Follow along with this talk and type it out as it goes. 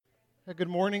Good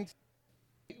morning.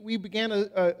 We began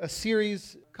a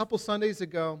series a couple Sundays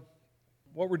ago.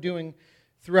 What we're doing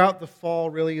throughout the fall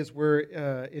really is we're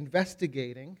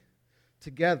investigating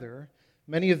together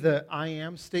many of the I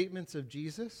am statements of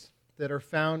Jesus that are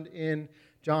found in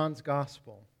John's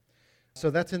Gospel. So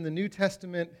that's in the New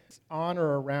Testament, on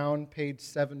or around page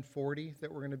 740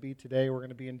 that we're going to be today. We're going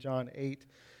to be in John 8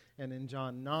 and in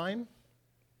John 9.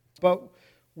 But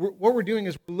what we're doing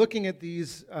is we're looking at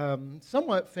these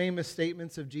somewhat famous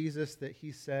statements of Jesus that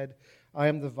he said, I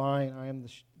am the vine, I am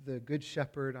the good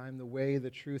shepherd, I am the way, the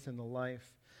truth, and the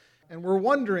life. And we're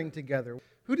wondering together,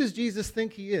 who does Jesus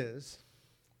think he is,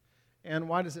 and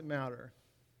why does it matter?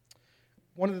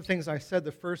 One of the things I said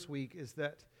the first week is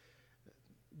that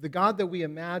the God that we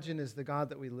imagine is the God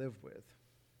that we live with.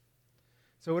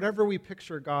 So whatever we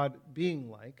picture God being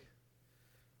like,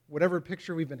 whatever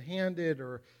picture we've been handed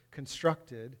or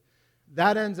constructed,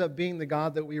 that ends up being the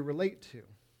God that we relate to,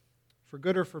 for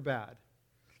good or for bad.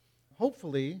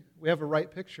 Hopefully, we have a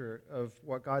right picture of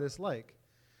what God is like.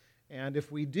 And if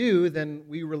we do, then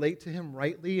we relate to him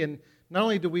rightly, and not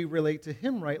only do we relate to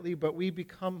him rightly, but we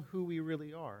become who we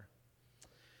really are.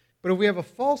 But if we have a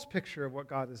false picture of what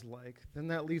God is like, then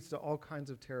that leads to all kinds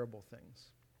of terrible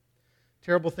things.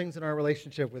 Terrible things in our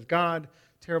relationship with God,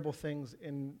 terrible things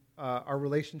in our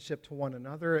relationship to one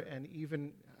another, and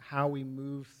even how we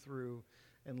move through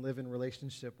and live in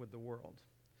relationship with the world.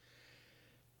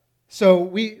 So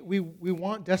we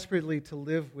want desperately to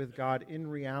live with God in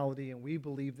reality, and we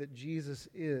believe that Jesus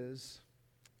is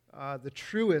the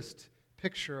truest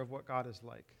picture of what God is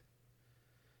like.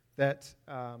 That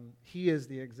he is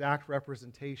the exact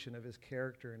representation of his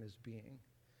character and his being.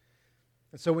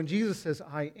 And so when Jesus says,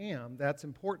 I am, that's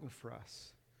important for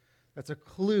us. That's a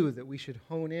clue that we should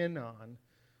hone in on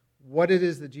what it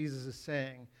is that Jesus is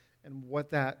saying and what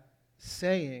that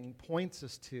saying points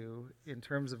us to in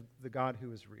terms of the God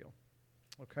who is real.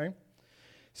 Okay?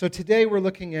 So today we're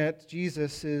looking at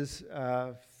Jesus'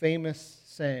 famous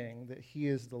saying that he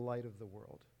is the light of the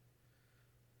world.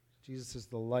 Jesus is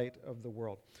the light of the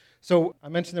world. So I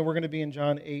mentioned that we're going to be in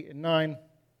John 8 and 9.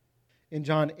 In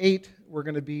John 8, we're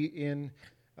going to be in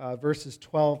verses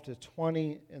 12 to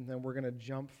 20, and then we're going to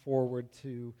jump forward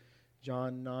to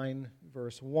John 9,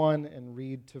 verse 1, and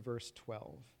read to verse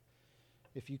 12.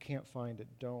 If you can't find it,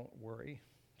 don't worry.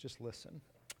 Just listen.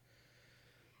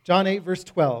 John 8, verse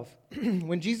 12.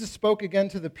 When Jesus spoke again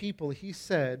to the people, he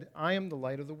said, I am the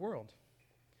light of the world.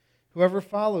 Whoever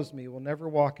follows me will never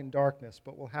walk in darkness,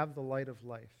 but will have the light of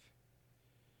life.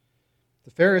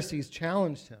 The Pharisees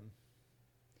challenged him.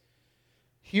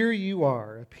 Here you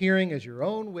are, appearing as your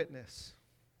own witness.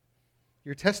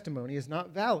 Your testimony is not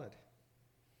valid.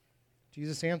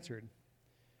 Jesus answered,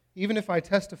 even if I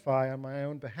testify on my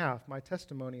own behalf, my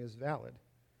testimony is valid,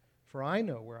 for I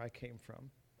know where I came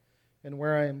from and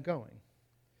where I am going.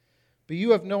 But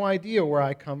you have no idea where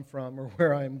I come from or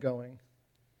where I am going.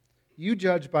 You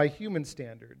judge by human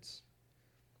standards.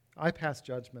 I pass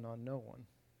judgment on no one.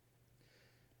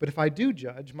 But if I do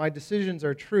judge, my decisions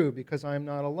are true because I am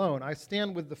not alone. I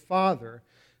stand with the Father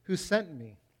who sent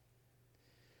me.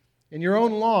 In your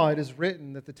own law it is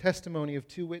written that the testimony of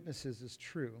two witnesses is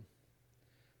true.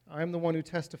 I am the one who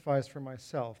testifies for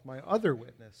myself. My other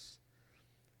witness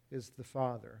is the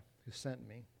Father who sent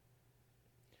me.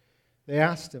 They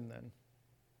asked him then,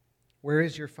 where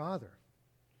is your Father?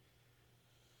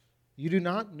 You do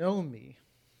not know me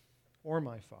or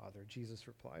my Father, Jesus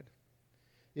replied.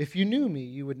 If you knew me,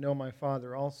 you would know my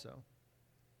Father also.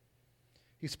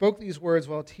 He spoke these words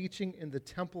while teaching in the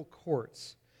temple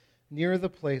courts near the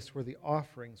place where the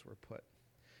offerings were put.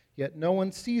 Yet no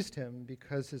one seized him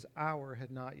because his hour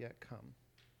had not yet come.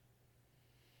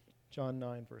 John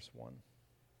 9, verse 1.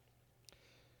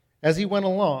 As he went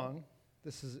along,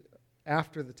 this is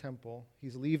after the temple,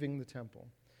 he's leaving the temple.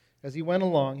 As he went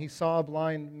along, he saw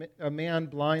a man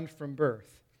blind from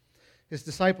birth. His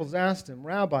disciples asked him,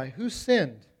 Rabbi, who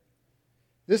sinned,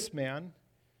 this man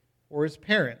or his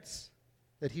parents,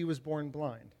 that he was born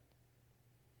blind?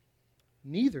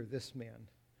 Neither this man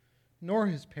nor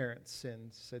his parents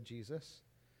sinned, said Jesus.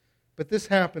 But this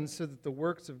happened so that the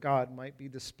works of God might be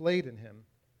displayed in him.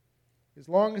 As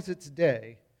long as it's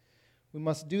day, we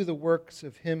must do the works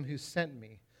of him who sent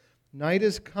me. Night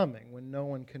is coming when no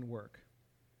one can work.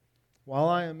 While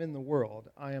I am in the world,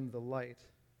 I am the light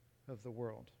of the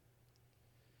world.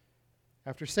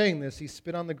 After saying this, he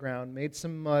spit on the ground, made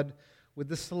some mud with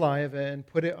the saliva, and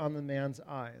put it on the man's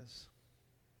eyes.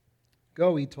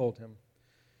 Go, he told him,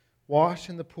 wash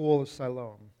in the pool of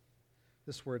Siloam.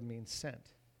 This word means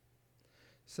sent.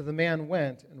 So the man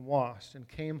went and washed and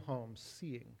came home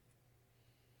seeing.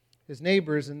 His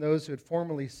neighbors and those who had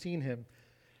formerly seen him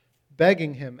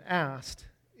begging him, asked,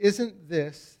 "Isn't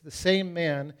this the same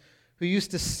man who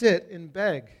used to sit and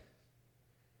beg?"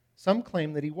 Some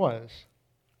claim that he was.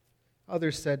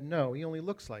 Others said, "No, he only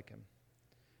looks like him."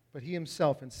 But he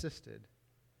himself insisted,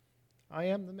 "I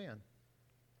am the man."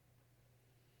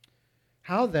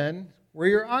 "How then were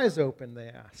your eyes opened?" they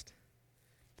asked.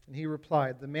 And he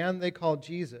replied, "The man they call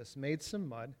Jesus made some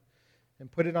mud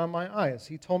and put it on my eyes.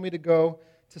 He told me to go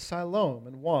to Siloam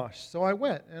and wash. So I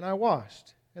went and I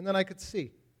washed, and then I could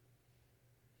see."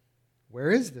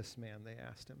 "Where is this man?" they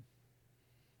asked him.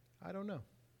 "I don't know,"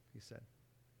 he said.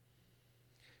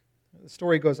 The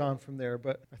story goes on from there,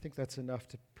 but I think that's enough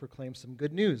to proclaim some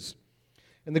good news.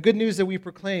 And the good news that we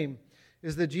proclaim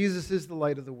is that Jesus is the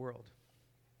light of the world,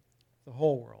 the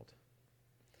whole world.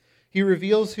 He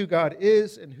reveals who God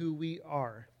is and who we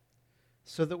are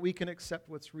so that we can accept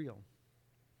what's real.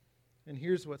 And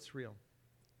here's what's real.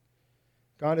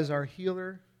 God is our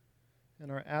healer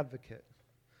and our advocate.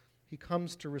 He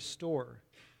comes to restore,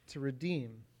 to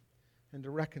redeem, and to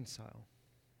reconcile.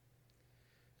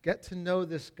 Get to know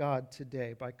this God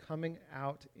today by coming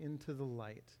out into the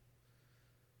light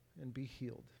and be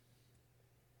healed.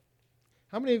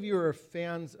 How many of you are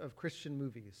fans of Christian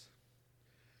movies?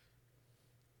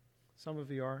 Some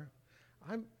of you are.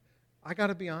 I got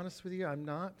to be honest with you, I'm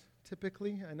not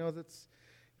typically. I know that's...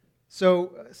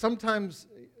 So sometimes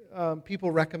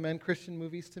people recommend Christian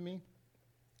movies to me,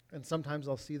 and sometimes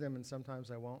I'll see them and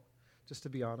sometimes I won't, just to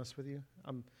be honest with you.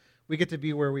 We get to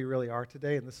be where we really are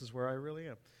today, and this is where I really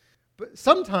am. But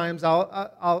sometimes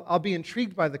I'll be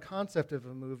intrigued by the concept of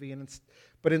a movie,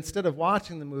 but instead of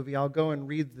watching the movie, I'll go and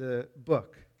read the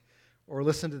book or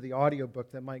listen to the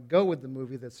audiobook that might go with the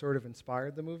movie that sort of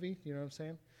inspired the movie. You know what I'm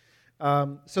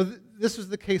saying? So this was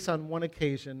the case on one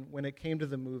occasion when it came to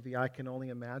the movie I Can Only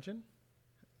Imagine.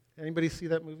 Anybody see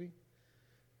that movie?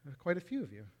 Quite a few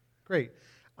of you. Great.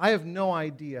 I have no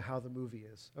idea how the movie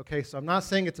is. Okay, so I'm not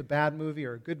saying it's a bad movie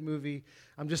or a good movie.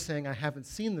 I'm just saying I haven't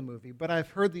seen the movie, but I've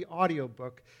heard the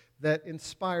audiobook that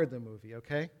inspired the movie,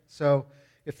 okay? So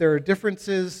if there are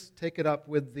differences, take it up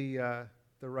with the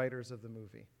writers of the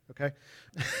movie, okay?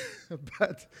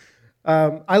 But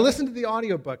I listened to the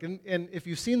audiobook, and if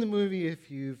you've seen the movie,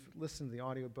 if you've listened to the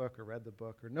audiobook or read the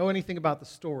book or know anything about the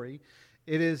story,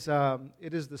 it is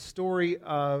the story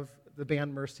of the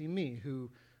band Mercy Me,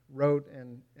 who wrote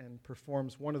and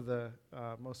performs one of the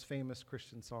most famous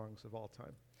Christian songs of all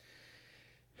time.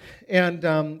 And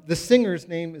the singer's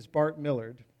name is Bart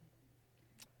Millard.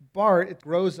 Bart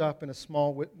grows up in a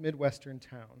small Midwestern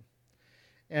town,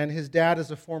 and his dad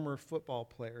is a former football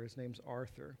player. His name's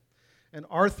Arthur. And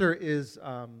Arthur is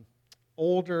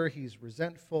older, he's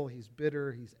resentful, he's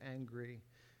bitter, he's angry.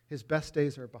 His best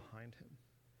days are behind him.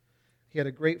 He had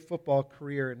a great football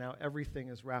career, and now everything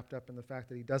is wrapped up in the fact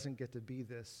that he doesn't get to be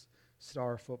this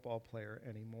star football player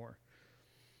anymore.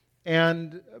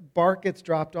 And Bart gets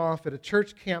dropped off at a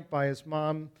church camp by his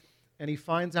mom, and he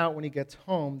finds out when he gets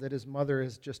home that his mother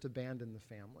has just abandoned the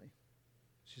family.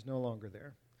 She's no longer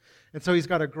there. And so he's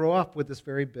got to grow up with this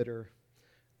very bitter,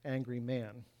 angry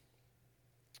man.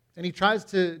 And he tries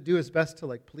to do his best to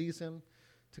please him,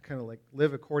 to kind of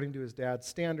live according to his dad's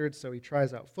standards. So he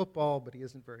tries out football, but he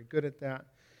isn't very good at that.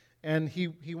 And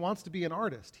he wants to be an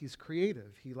artist. He's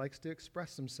creative. He likes to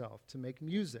express himself, to make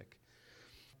music.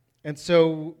 And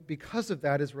so because of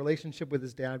that, his relationship with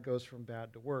his dad goes from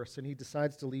bad to worse, and he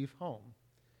decides to leave home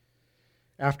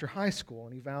after high school,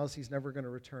 and he vows he's never going to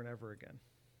return ever again.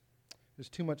 There's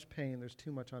too much pain. There's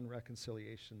too much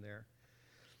unreconciliation there.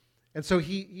 And so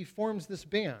he forms this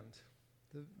band.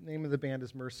 The name of the band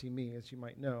is Mercy Me, as you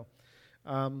might know.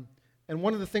 And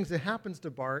one of the things that happens to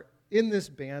Bart in this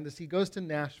band is he goes to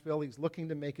Nashville. He's looking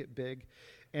to make it big.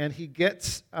 And he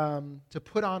gets to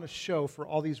put on a show for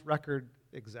all these record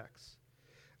execs.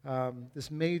 This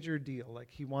major deal.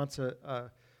 He wants a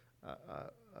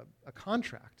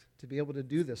contract to be able to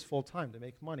do this full time, to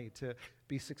make money, to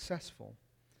be successful.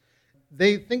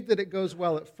 They think that it goes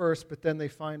well at first, but then they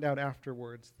find out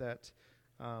afterwards that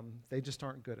they just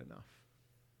aren't good enough.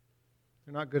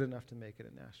 They're not good enough to make it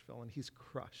in Nashville, and he's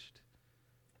crushed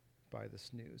by this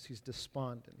news. He's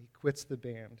despondent. He quits the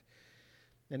band,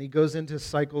 and he goes into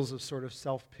cycles of sort of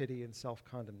self-pity and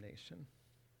self-condemnation.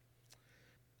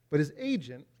 But his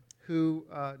agent, who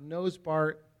knows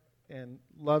Bart and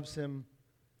loves him,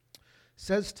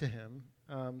 says to him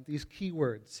these key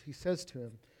words. He says to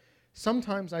him,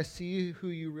 "Sometimes I see who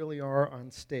you really are on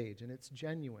stage, and it's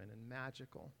genuine and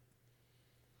magical.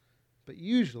 But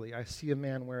usually I see a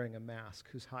man wearing a mask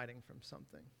who's hiding from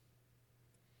something."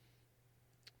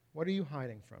 What are you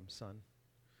hiding from, son?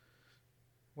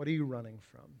 What are you running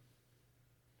from?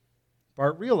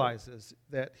 Bart realizes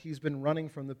that he's been running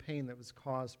from the pain that was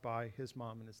caused by his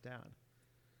mom and his dad.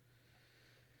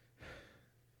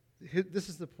 This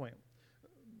is the point.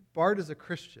 Bart is a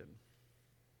Christian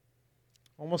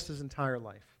almost his entire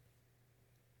life.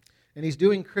 And he's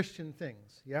doing Christian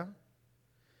things, yeah?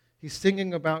 He's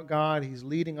singing about God. He's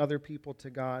leading other people to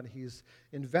God. He's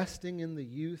investing in the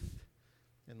youth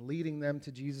and leading them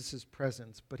to Jesus'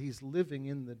 presence. But he's living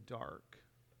in the dark.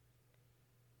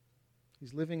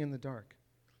 He's living in the dark.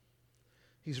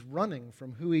 He's running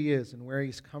from who he is and where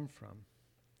he's come from.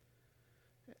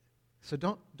 So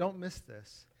don't miss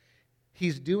this.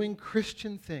 He's doing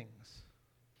Christian things.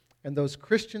 And those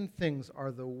Christian things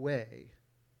are the way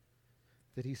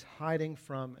that he's hiding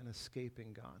from and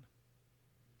escaping God.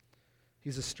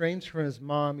 He's estranged from his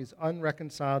mom. He's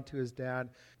unreconciled to his dad.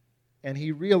 And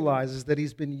he realizes that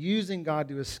he's been using God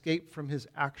to escape from his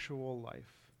actual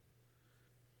life.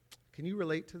 Can you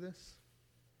relate to this?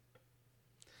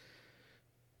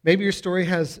 Maybe your story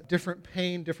has different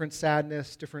pain, different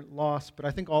sadness, different loss, but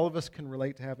I think all of us can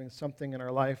relate to having something in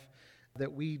our life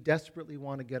that we desperately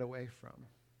want to get away from.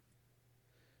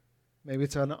 Maybe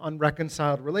it's an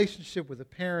unreconciled relationship with a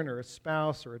parent or a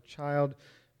spouse or a child.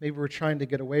 Maybe we're trying to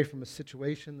get away from a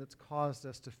situation that's caused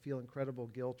us to feel incredible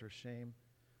guilt or shame.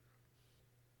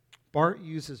 Bart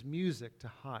uses music to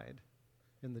hide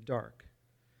in the dark.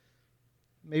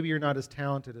 Maybe you're not as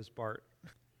talented as Bart,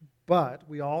 but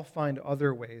we all find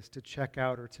other ways to check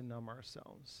out or to numb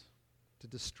ourselves, to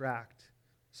distract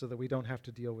so that we don't have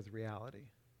to deal with reality.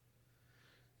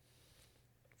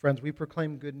 Friends, we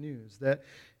proclaim good news that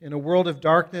in a world of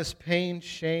darkness, pain,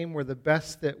 shame, where the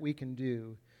best that we can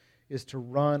do is to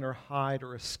run or hide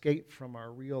or escape from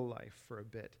our real life for a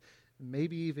bit, and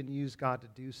maybe even use God to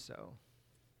do so.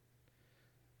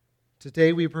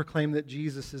 Today we proclaim that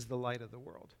Jesus is the light of the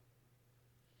world.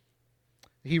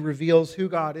 He reveals who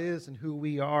God is and who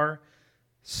we are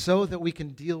so that we can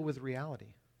deal with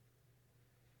reality.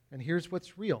 And here's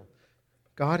what's real.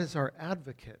 God is our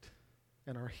advocate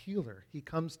and our healer. He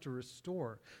comes to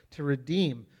restore, to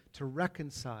redeem, to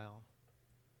reconcile.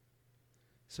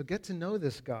 So get to know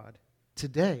this God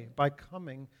today by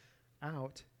coming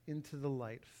out into the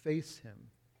light. Face him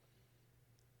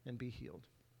and be healed.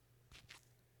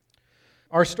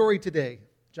 Our story today,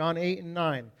 John 8 and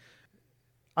 9.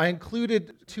 I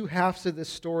included two halves of this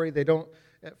story. They don't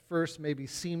at first maybe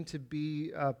seem to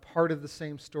be part of the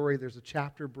same story. There's a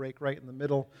chapter break right in the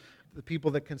middle. The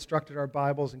people that constructed our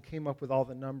Bibles and came up with all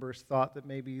the numbers thought that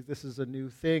maybe this is a new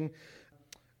thing.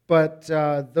 But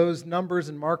those numbers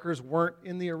and markers weren't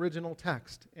in the original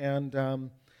text. And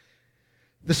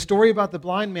the story about the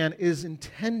blind man is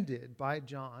intended by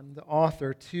John, the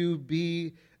author, to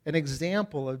be an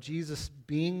example of Jesus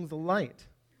being the light.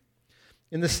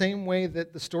 In the same way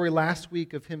that the story last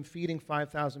week of him feeding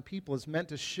 5,000 people is meant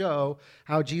to show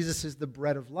how Jesus is the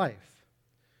bread of life.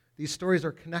 These stories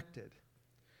are connected.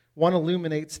 One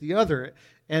illuminates the other.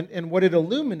 And what it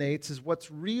illuminates is what's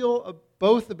real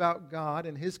both about God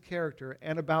and his character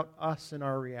and about us and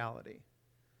our reality.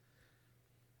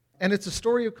 And it's a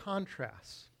story of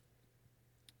contrasts.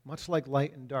 Much like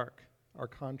light and dark are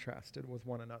contrasted with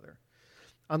one another.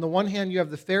 On the one hand, you have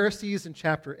the Pharisees in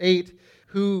chapter 8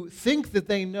 who think that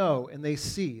they know and they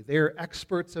see. They are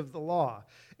experts of the law.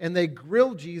 And they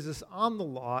grill Jesus on the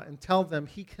law and tell them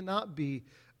he cannot be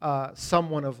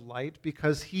someone of light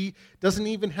because he doesn't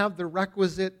even have the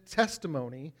requisite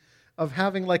testimony of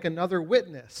having like another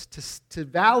witness to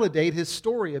validate his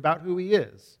story about who he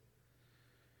is.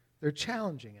 They're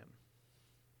challenging him.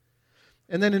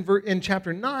 And then in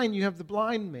chapter 9, you have the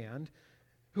blind man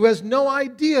who has no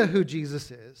idea who Jesus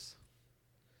is,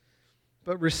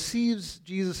 but receives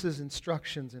Jesus'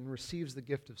 instructions and receives the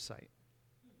gift of sight.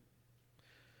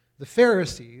 The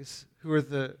Pharisees, who are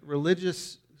the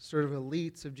religious sort of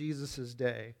elites of Jesus'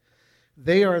 day,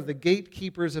 they are the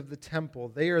gatekeepers of the temple.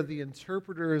 They are the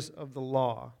interpreters of the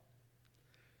law.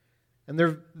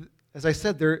 And as I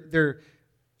said, they're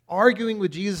arguing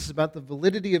with Jesus about the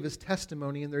validity of his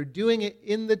testimony, and they're doing it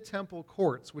in the temple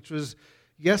courts, which was,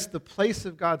 yes, the place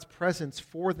of God's presence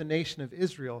for the nation of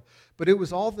Israel, but it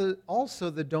was also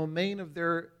the domain of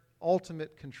their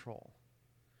ultimate control.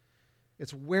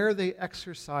 It's where they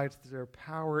exercised their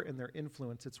power and their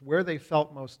influence. It's where they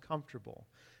felt most comfortable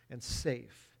and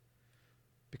safe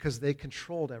because they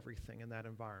controlled everything in that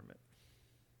environment.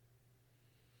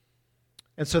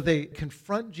 And so they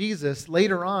confront Jesus.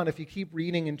 Later on, if you keep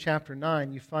reading in chapter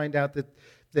 9, you find out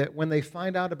that when they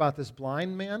find out about this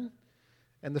blind man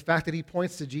and the fact that he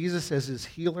points to Jesus as his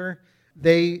healer,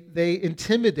 they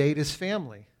intimidate his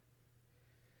family.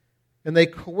 And they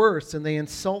coerce and they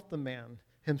insult the man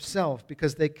himself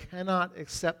because they cannot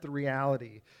accept the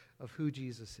reality of who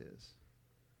Jesus is.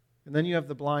 And then you have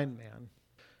the blind man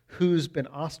who's been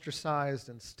ostracized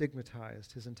and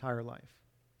stigmatized his entire life.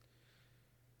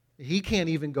 He can't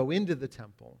even go into the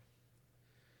temple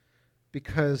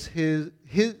because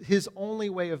his only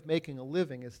way of making a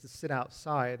living is to sit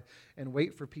outside and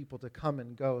wait for people to come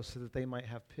and go so that they might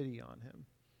have pity on him.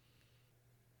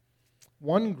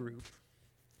 One group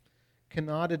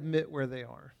cannot admit where they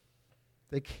are.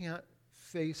 They can't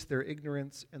face their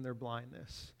ignorance and their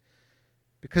blindness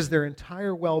because their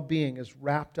entire well-being is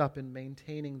wrapped up in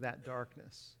maintaining that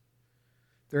darkness.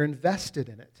 They're invested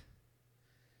in it.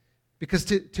 Because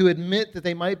to admit that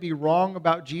they might be wrong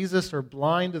about Jesus or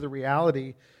blind to the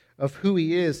reality of who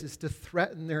he is to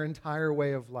threaten their entire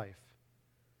way of life.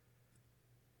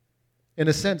 In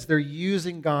a sense, they're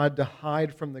using God to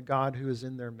hide from the God who is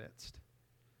in their midst.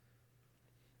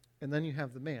 And then you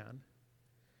have the man,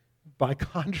 by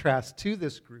contrast to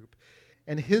this group,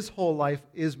 and his whole life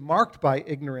is marked by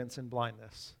ignorance and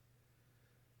blindness.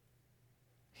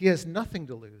 He has nothing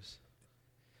to lose.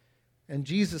 And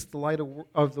Jesus, the light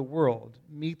of the world,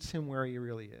 meets him where he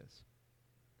really is.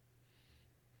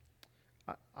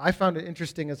 I found it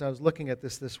interesting as I was looking at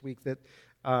this week that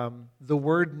the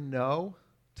word know,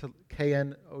 to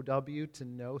K-N-O-W, to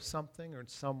know something or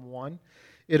someone,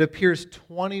 it appears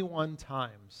 21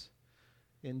 times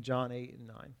in John 8 and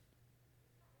 9.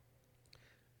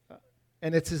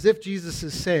 And it's as if Jesus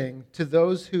is saying to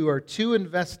those who are too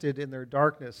invested in their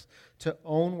darkness to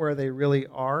own where they really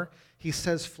are, he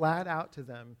says flat out to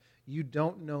them, you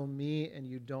don't know me and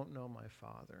you don't know my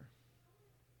Father.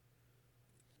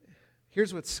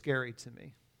 Here's what's scary to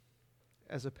me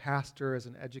as a pastor, as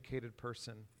an educated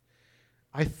person.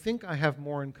 I think I have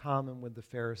more in common with the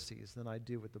Pharisees than I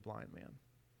do with the blind man.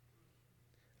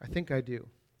 I think I do.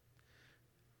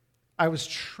 I was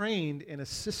trained in a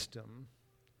system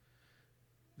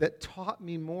that taught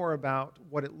me more about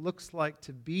what it looks like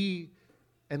to be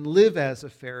and live as a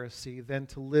Pharisee than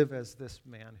to live as this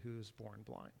man who's born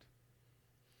blind.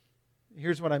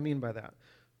 Here's what I mean by that.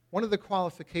 One of the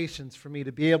qualifications for me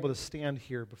to be able to stand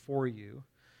here before you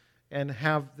and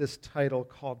have this title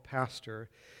called pastor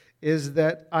is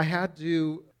that I had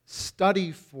to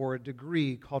study for a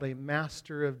degree called a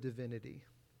Master of Divinity.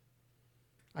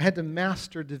 I had to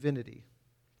master divinity.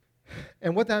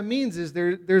 And what that means is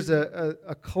there's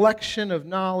a collection of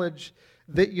knowledge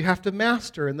that you have to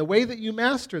master. And the way that you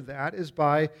master that is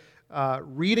by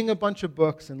reading a bunch of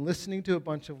books and listening to a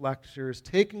bunch of lectures,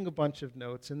 taking a bunch of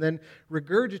notes, and then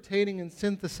regurgitating and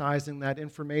synthesizing that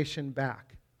information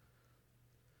back.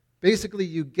 Basically,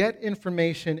 you get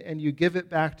information and you give it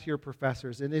back to your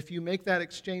professors. And if you make that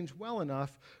exchange well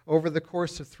enough over the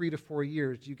course of 3 to 4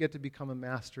 years, you get to become a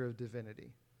master of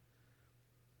divinity.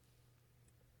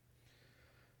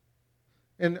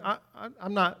 And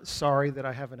I'm not sorry that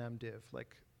I have an MDiv.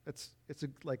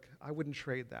 I wouldn't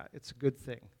trade that. It's a good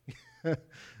thing.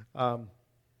 And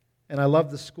I love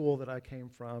the school that I came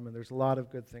from, and there's a lot of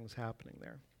good things happening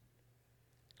there.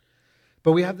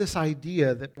 But we have this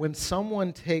idea that when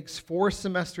someone takes 4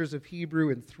 semesters of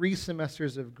Hebrew and 3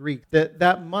 semesters of Greek,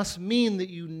 that must mean that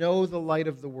you know the light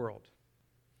of the world,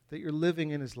 that you're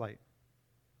living in his light.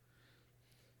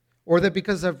 Or that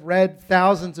because I've read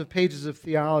thousands of pages of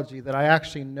theology that I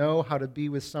actually know how to be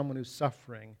with someone who's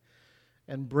suffering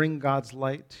and bring God's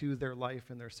light to their life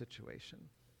and their situation.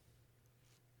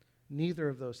 Neither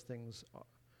of those things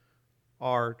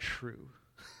are true.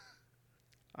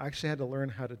 I actually had to learn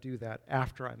how to do that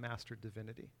after I mastered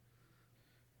divinity.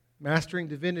 Mastering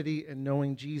divinity and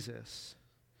knowing Jesus,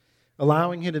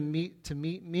 allowing him to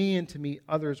meet me and to meet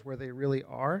others where they really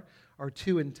are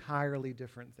 2 entirely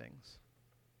different things.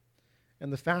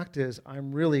 And the fact is,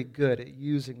 I'm really good at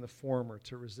using the former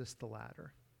to resist the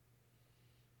latter.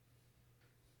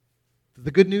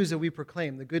 The good news that we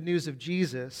proclaim, the good news of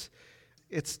Jesus,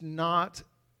 it's not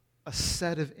a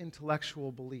set of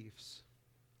intellectual beliefs.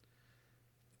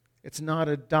 It's not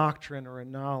a doctrine or a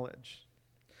knowledge.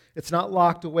 It's not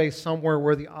locked away somewhere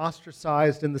where the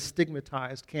ostracized and the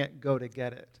stigmatized can't go to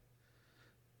get it.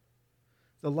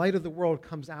 The light of the world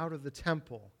comes out of the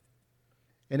temple,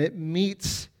 and it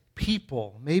meets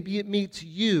people. Maybe it meets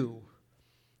you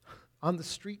on the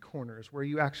street corners where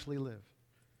you actually live.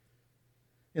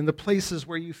 In the places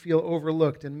where you feel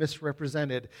overlooked and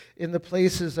misrepresented. In the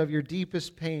places of your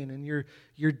deepest pain and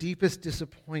your deepest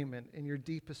disappointment and your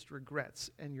deepest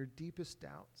regrets and your deepest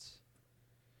doubts.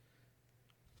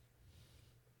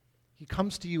 He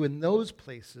comes to you in those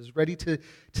places, ready to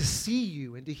see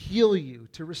you and to heal you,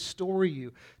 to restore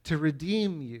you, to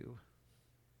redeem you.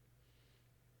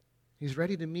 He's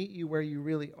ready to meet you where you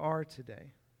really are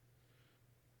today.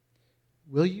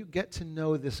 Will you get to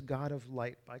know this God of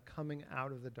light by coming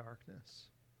out of the darkness?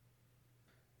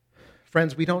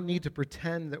 Friends, we don't need to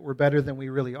pretend that we're better than we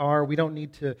really are. We don't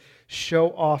need to show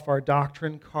off our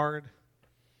doctrine card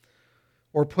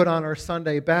or put on our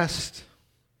Sunday best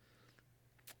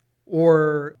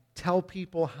or tell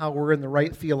people how we're in the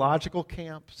right theological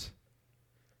camps.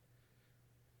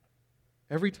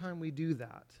 Every time we do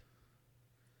that,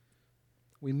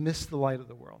 we miss the light of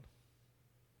the world.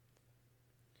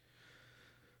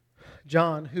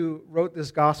 John, who wrote this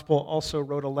gospel, also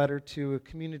wrote a letter to a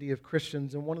community of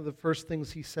Christians, and one of the first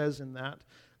things he says in that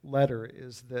letter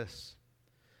is this,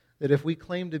 that if we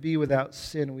claim to be without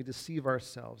sin, we deceive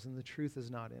ourselves, and the truth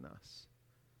is not in us.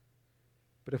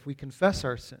 But if we confess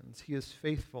our sins, he is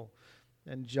faithful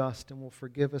and just and will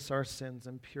forgive us our sins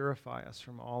and purify us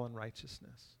from all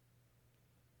unrighteousness.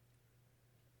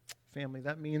 Family,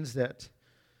 that means that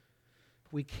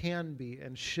we can be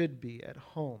and should be at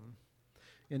home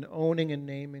in owning and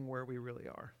naming where we really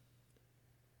are.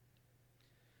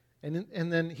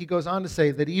 And then he goes on to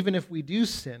say that even if we do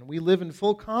sin, we live in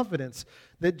full confidence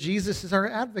that Jesus is our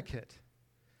advocate.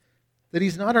 That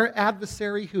he's not our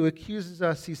adversary who accuses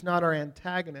us. He's not our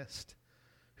antagonist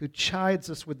who chides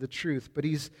us with the truth. But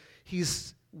he's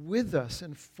with us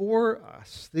and for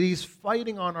us. That he's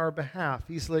fighting on our behalf.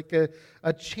 He's like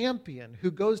a champion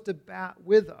who goes to bat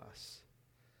with us.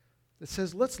 That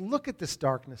says, let's look at this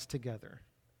darkness together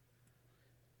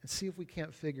and see if we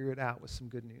can't figure it out with some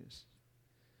good news.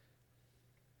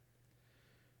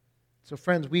 So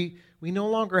friends, we no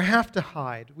longer have to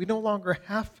hide. We no longer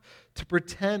have to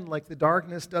pretend like the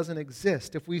darkness doesn't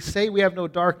exist. If we say we have no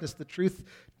darkness, the truth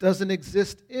doesn't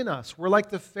exist in us. We're like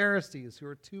the Pharisees who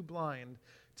are too blind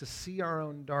to see our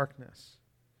own darkness.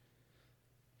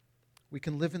 We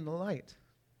can live in the light.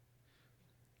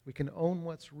 We can own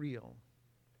what's real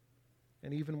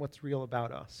and even what's real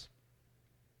about us.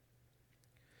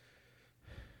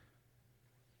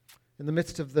 In the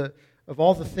midst of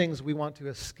all the things we want to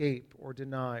escape or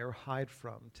deny or hide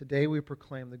from, today we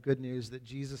proclaim the good news that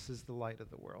Jesus is the light of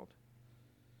the world.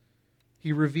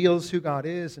 He reveals who God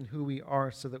is and who we are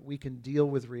so that we can deal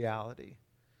with reality.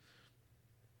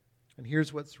 And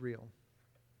here's what's real.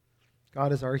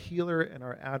 God is our healer and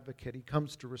our advocate. He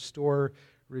comes to restore,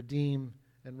 redeem,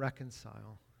 and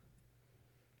reconcile.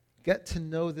 Get to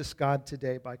know this God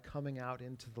today by coming out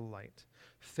into the light.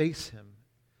 Face him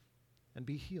and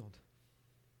be healed.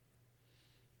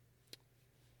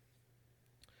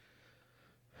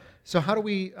 So how do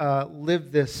we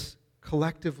live this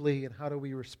collectively, and how do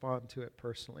we respond to it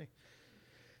personally?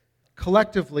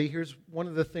 Collectively, here's one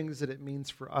of the things that it means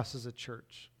for us as a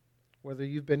church, whether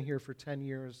you've been here for 10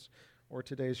 years or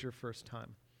today's your first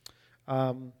time.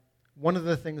 One of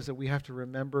the things that we have to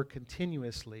remember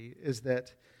continuously is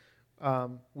that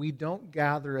we don't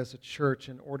gather as a church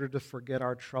in order to forget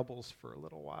our troubles for a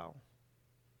little while.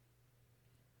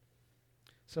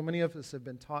 So many of us have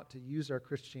been taught to use our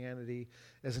Christianity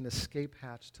as an escape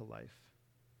hatch to life.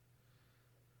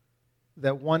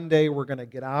 That one day we're going to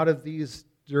get out of these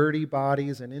dirty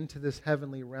bodies and into this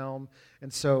heavenly realm.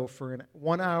 And so for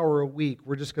 1 hour a week,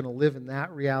 we're just going to live in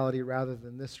that reality rather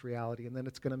than this reality. And then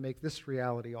it's going to make this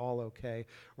reality all okay.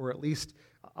 Or at least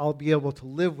I'll be able to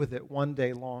live with it one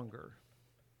day longer.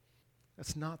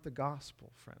 That's not the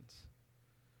gospel, friends.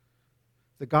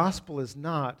 The gospel is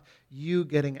not you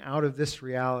getting out of this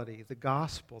reality. The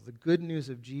gospel, the good news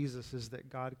of Jesus, is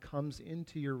that God comes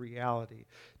into your reality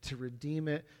to redeem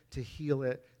it, to heal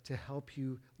it, to help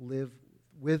you live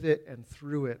with it and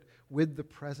through it with the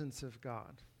presence of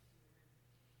God.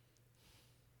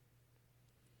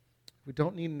 We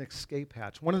don't need an escape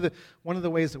hatch. One of the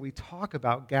ways that we talk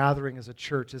about gathering as a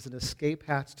church as an escape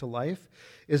hatch to life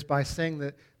is by saying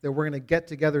that we're going to get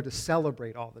together to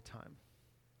celebrate all the time.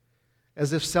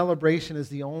 As if celebration is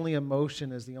the only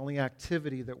emotion, is the only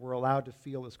activity that we're allowed to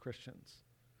feel as Christians.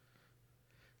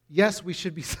 Yes, we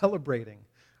should be celebrating.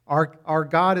 Our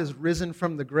God is risen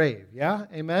from the grave. Yeah?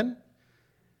 Amen?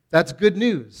 That's good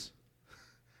news.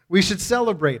 We should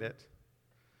celebrate it.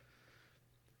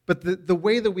 But the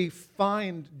way that we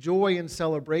find joy in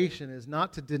celebration is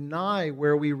not to deny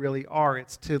where we really are.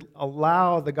 It's to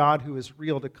allow the God who is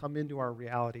real to come into our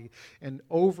reality and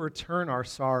overturn our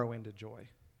sorrow into joy.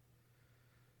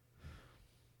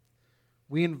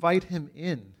 We invite him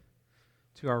in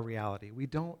to our reality. We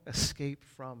don't escape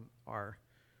from our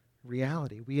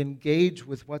reality. We engage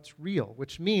with what's real,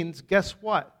 which means, guess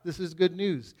what? This is good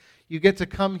news. You get to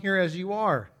come here as you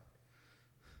are.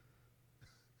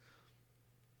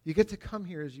 You get to come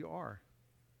here as you are.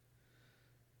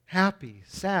 Happy,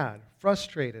 sad,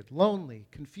 frustrated, lonely,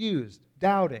 confused,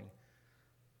 doubting.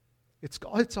 It's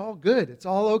all good. It's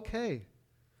all okay.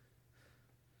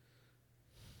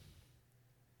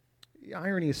 The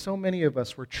irony is so many of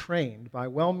us were trained by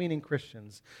well-meaning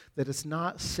Christians that it's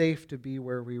not safe to be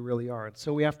where we really are. And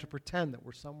so we have to pretend that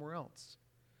we're somewhere else.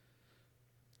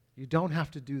 You don't have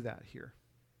to do that here.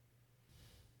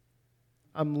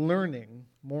 I'm learning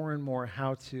more and more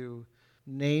how to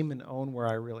name and own where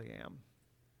I really am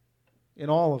in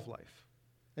all of life.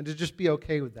 And to just be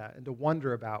okay with that and to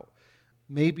wonder about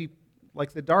maybe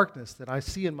like the darkness that I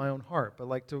see in my own heart, but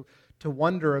like to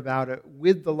wonder about it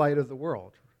with the light of the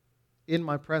world in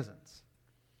my presence.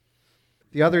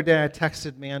 The other day I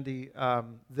texted Mandy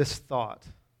this thought.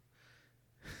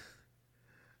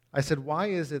 I said, why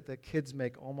is it that kids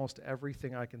make almost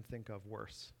everything I can think of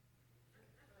worse?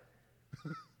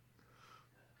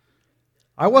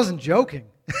 I wasn't joking.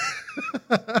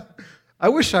 I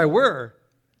wish I were.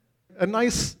 A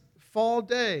nice fall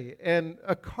day and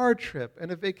a car trip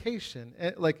and a vacation.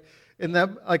 And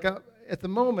at the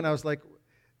moment, I was like,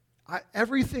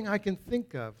 everything I can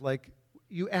think of, like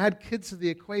you add kids to the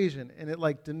equation and it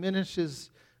like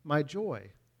diminishes my joy.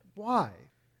 Why?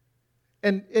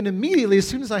 And immediately, as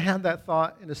soon as I had that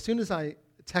thought and as soon as I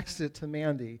texted it to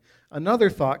Mandy, another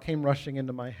thought came rushing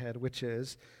into my head, which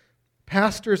is,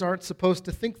 pastors aren't supposed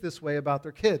to think this way about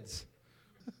their kids.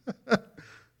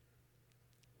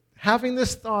 Having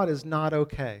this thought is not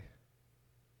okay.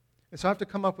 And so I have to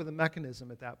come up with a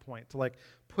mechanism at that point to like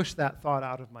push that thought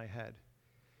out of my head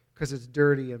because it's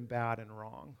dirty and bad and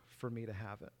wrong for me to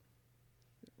have it.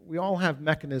 We all have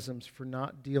mechanisms for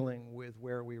not dealing with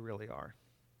where we really are.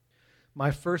 My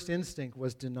first instinct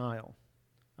was denial.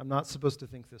 I'm not supposed to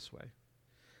think this way.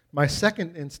 My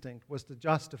second instinct was to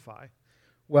justify.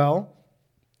 Well,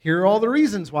 here are all the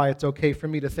reasons why it's okay for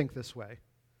me to think this way.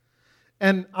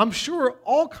 And I'm sure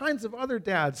all kinds of other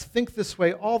dads think this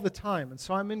way all the time, and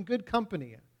so I'm in good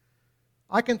company.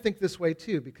 I can think this way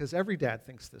too, because every dad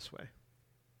thinks this way.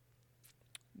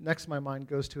 Next, my mind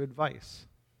goes to advice.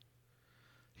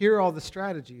 Here are all the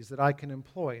strategies that I can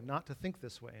employ not to think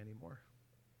this way anymore.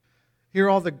 Here are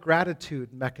all the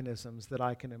gratitude mechanisms that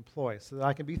I can employ so that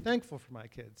I can be thankful for my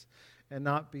kids and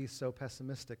not be so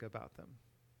pessimistic about them.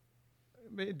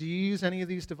 Do you use any of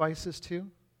these devices too?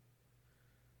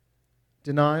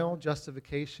 Denial,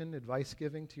 justification, advice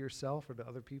giving to yourself or to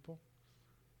other people?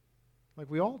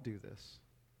 Like we all do this.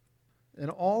 And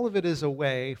all of it is a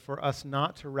way for us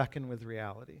not to reckon with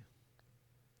reality,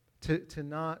 to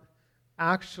not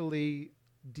actually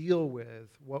deal with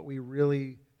what we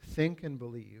really think and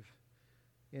believe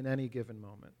in any given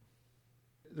moment.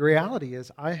 The reality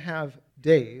is I have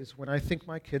days when I think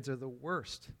my kids are the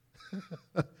worst.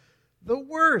 The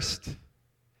worst.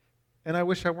 And I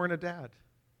wish I weren't a dad.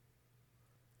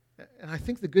 And I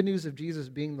think the good news of Jesus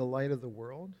being the light of the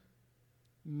world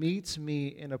meets me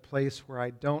in a place where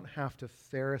I don't have to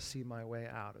Pharisee my way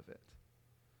out of it.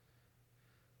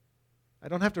 I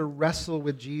don't have to wrestle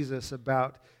with Jesus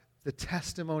about the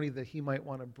testimony that he might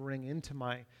want to bring into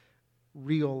my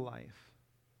real life.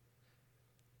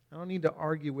 I don't need to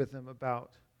argue with him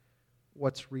about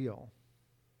what's real.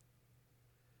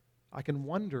 I can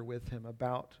wonder with him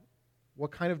about what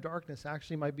kind of darkness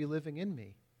actually might be living in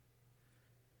me.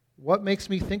 What makes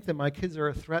me think that my kids are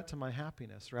a threat to my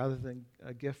happiness rather than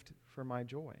a gift for my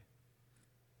joy?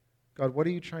 God, what are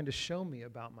you trying to show me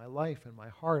about my life and my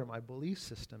heart and my belief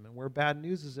system and where bad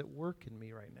news is at work in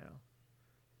me right now?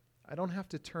 I don't have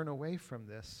to turn away from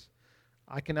this.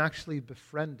 I can actually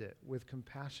befriend it with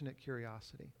compassionate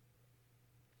curiosity.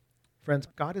 Friends,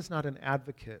 God is not an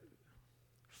advocate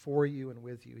for you and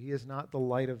with you. He is not the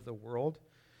light of the world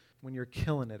when you're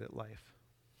killing it at life.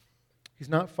 He's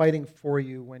not fighting for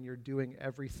you when you're doing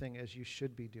everything as you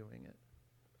should be doing it.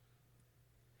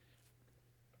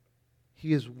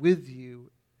 He is with you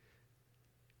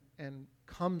and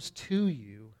comes to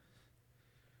you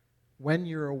when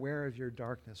you're aware of your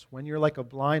darkness, when you're like a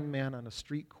blind man on a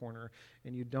street corner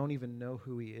and you don't even know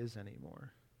who he is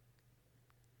anymore.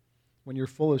 When you're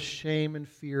full of shame and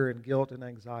fear and guilt and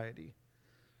anxiety.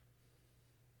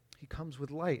 He comes with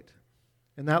light.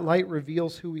 And that light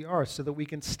reveals who we are so that we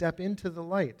can step into the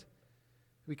light.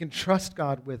 We can trust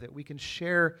God with it. We can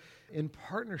share in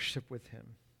partnership with him.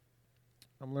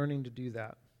 I'm learning to do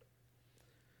that.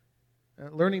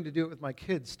 Learning to do it with my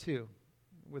kids too,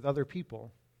 with other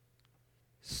people.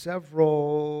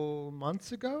 Several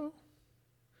months ago,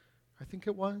 I think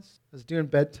it was, I was doing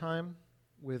bedtime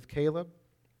with Caleb.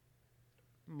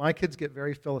 My kids get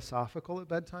very philosophical at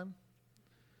bedtime.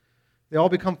 They all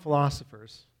become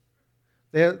philosophers.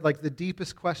 They like the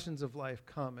deepest questions of life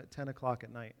come at 10 o'clock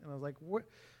at night. And I was like,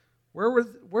 where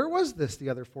was this the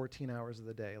other 14 hours of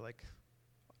the day? Like,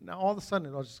 now all of a sudden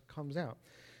it all just comes out.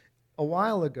 A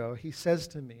while ago, he says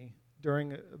to me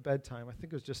during bedtime, I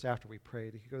think it was just after we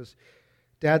prayed, he goes,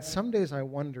 Dad, some days I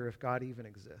wonder if God even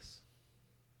exists.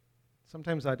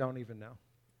 Sometimes I don't even know.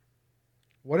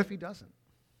 What if he doesn't?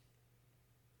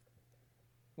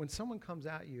 When someone comes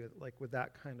at you like with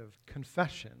that kind of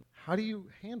confession, how do you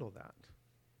handle that?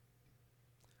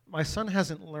 My son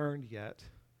hasn't learned yet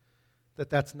that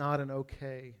that's not an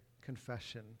okay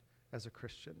confession as a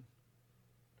Christian.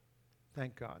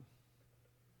 Thank God.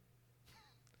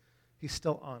 He's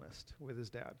still honest with his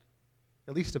dad,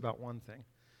 at least about one thing.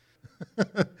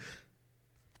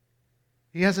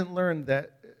 He hasn't learned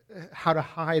that how to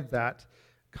hide that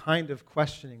kind of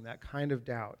questioning, that kind of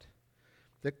doubt,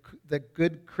 that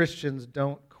good Christians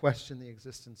don't question the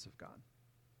existence of God.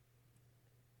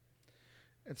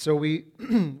 And so we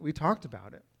talked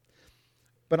about it.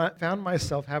 But I found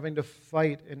myself having to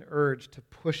fight an urge to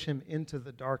push him into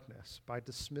the darkness by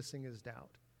dismissing his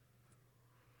doubt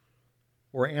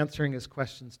or answering his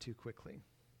questions too quickly.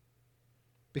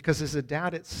 Because as a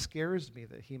dad, it scares me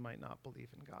that he might not believe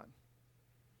in God.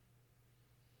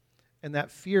 And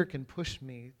that fear can push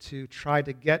me to try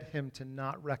to get him to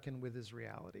not reckon with his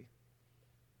reality.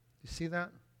 You see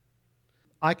that?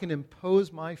 I can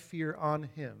impose my fear on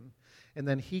him, and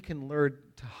then he can learn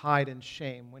to hide in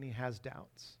shame when he has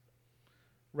doubts,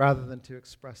 rather than to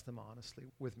express them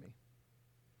honestly with me.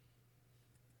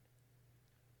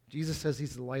 Jesus says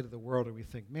he's the light of the world, and we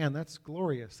think, man, that's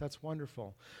glorious, that's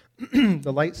wonderful.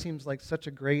 The light seems like such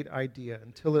a great idea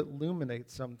until it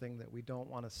illuminates something that we don't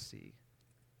want to see.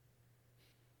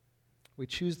 We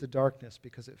choose the darkness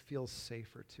because it feels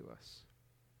safer to us.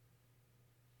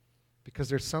 Because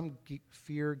there's some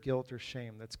fear, guilt, or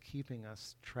shame that's keeping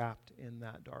us trapped in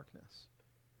that darkness.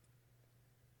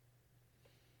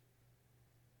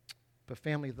 But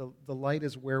family, the light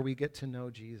is where we get to know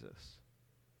Jesus.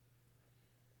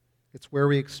 It's where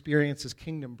we experience his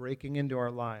kingdom breaking into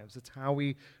our lives. It's how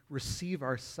we receive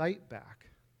our sight back.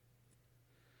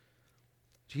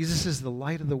 Jesus is the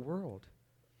light of the world.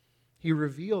 He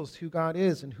reveals who God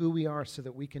is and who we are so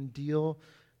that we can deal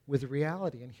with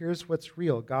reality. And here's what's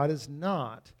real. God is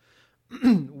not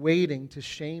waiting to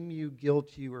shame you,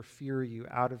 guilt you, or fear you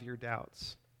out of your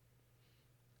doubts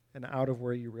and out of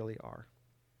where you really are.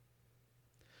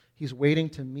 He's waiting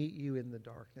to meet you in the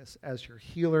darkness as your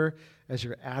healer, as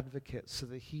your advocate, so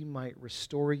that he might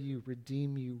restore you,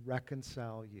 redeem you,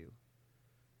 reconcile you.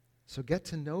 So get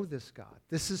to know this God.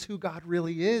 This is who God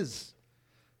really is.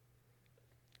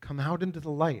 Come out into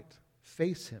the light,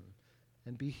 face him,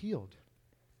 and be healed.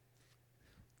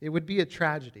 It would be a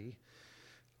tragedy,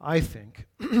 I think,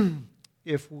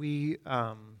 if we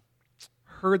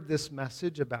heard this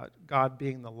message about God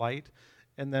being the light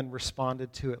and then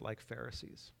responded to it like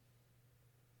Pharisees.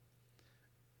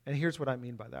 And here's what I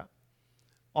mean by that.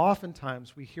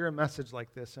 Oftentimes, we hear a message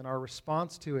like this, and our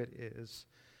response to it is,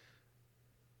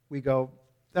 we go,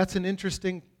 that's an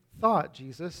interesting thought,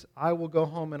 Jesus. I will go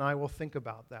home and I will think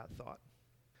about that thought.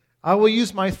 I will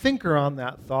use my thinker on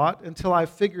that thought until I've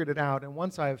figured it out, and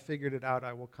once I have figured it out,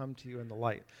 I will come to you in the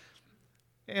light.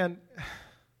 And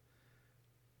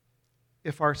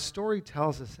if our story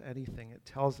tells us anything, it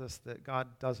tells us that God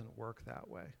doesn't work that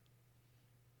way.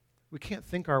 We can't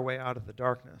think our way out of the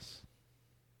darkness.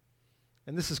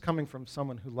 And this is coming from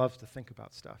someone who loves to think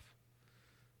about stuff.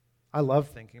 I love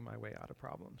thinking my way out of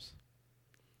problems.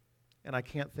 And I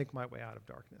can't think my way out of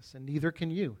darkness, and neither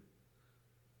can you.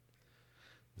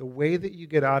 The way that you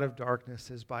get out of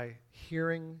darkness is by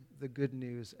hearing the good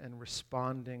news and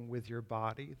responding with your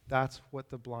body. That's what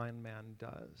the blind man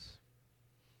does.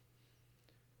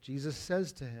 Jesus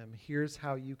says to him, here's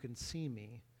how you can see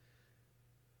me.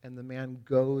 And the man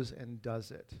goes and does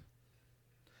it.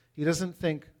 He doesn't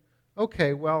think,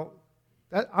 okay, well,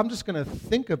 I'm just going to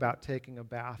think about taking a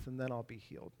bath and then I'll be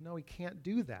healed. No, he can't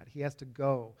do that. He has to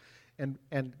go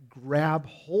and grab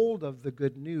hold of the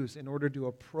good news in order to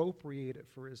appropriate it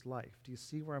for his life. Do you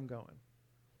see where I'm going?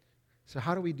 So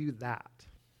how do we do that?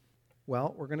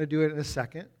 Well, we're going to do it in a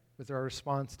second with our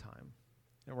response time.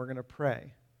 And we're going to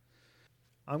pray.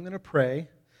 I'm going to pray,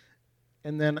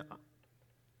 and then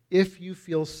if you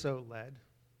feel so led,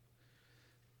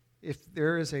 if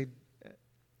there is a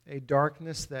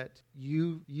darkness that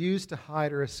you use to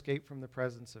hide or escape from the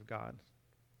presence of God,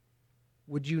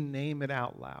 would you name it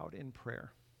out loud in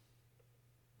prayer?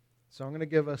 So I'm going to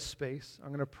give us space. I'm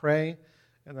going to pray,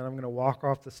 and then I'm going to walk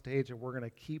off the stage, and we're going to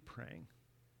keep praying.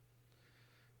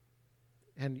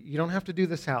 And you don't have to do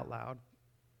this out loud.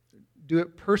 Do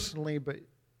it personally, but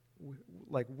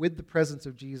like with the presence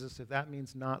of Jesus. If that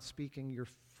means not speaking, you're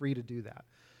free to do that.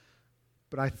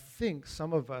 But I think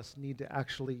some of us need to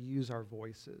actually use our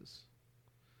voices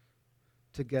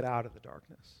to get out of the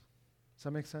darkness. Does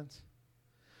that make sense?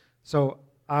 So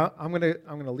I'm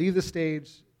gonna leave the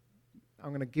stage. I'm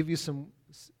going to give you some,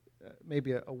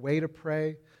 maybe a way to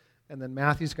pray, and then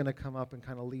Matthew's going to come up and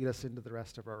kind of lead us into the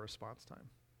rest of our response time.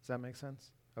 Does that make sense?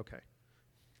 Okay.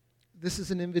 This is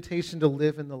an invitation to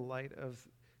live in the light of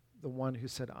the one who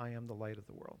said, I am the light of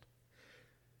the world.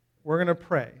 We're going to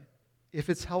pray. If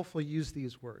it's helpful, use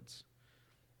these words.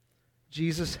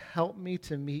 Jesus, help me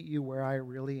to meet you where I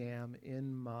really am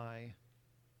in my,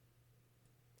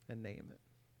 and name it.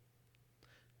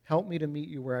 Help me to meet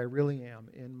you where I really am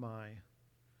in my,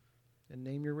 and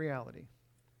name your reality.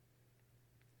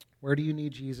 Where do you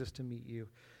need Jesus to meet you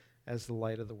as the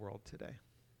light of the world today?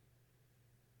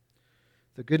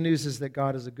 The good news is that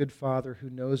God is a good Father who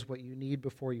knows what you need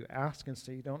before you ask, and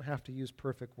so you don't have to use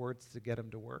perfect words to get him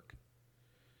to work.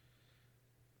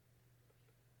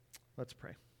 Let's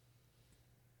pray.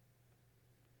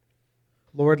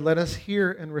 Lord, let us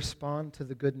hear and respond to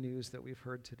the good news that we've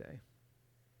heard today.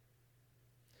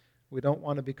 We don't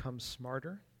want to become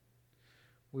smarter.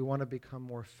 We want to become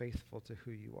more faithful to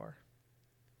who you are.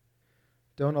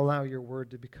 Don't allow your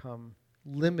word to become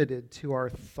limited to our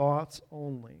thoughts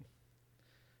only,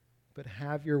 but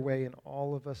have your way in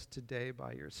all of us today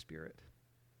by your Spirit.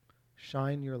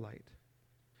 Shine your light.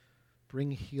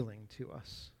 Bring healing to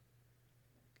us.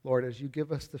 Lord, as you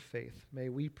give us the faith, may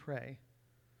we pray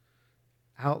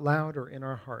out loud or in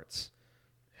our hearts,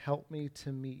 help me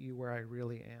to meet you where I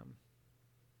really am.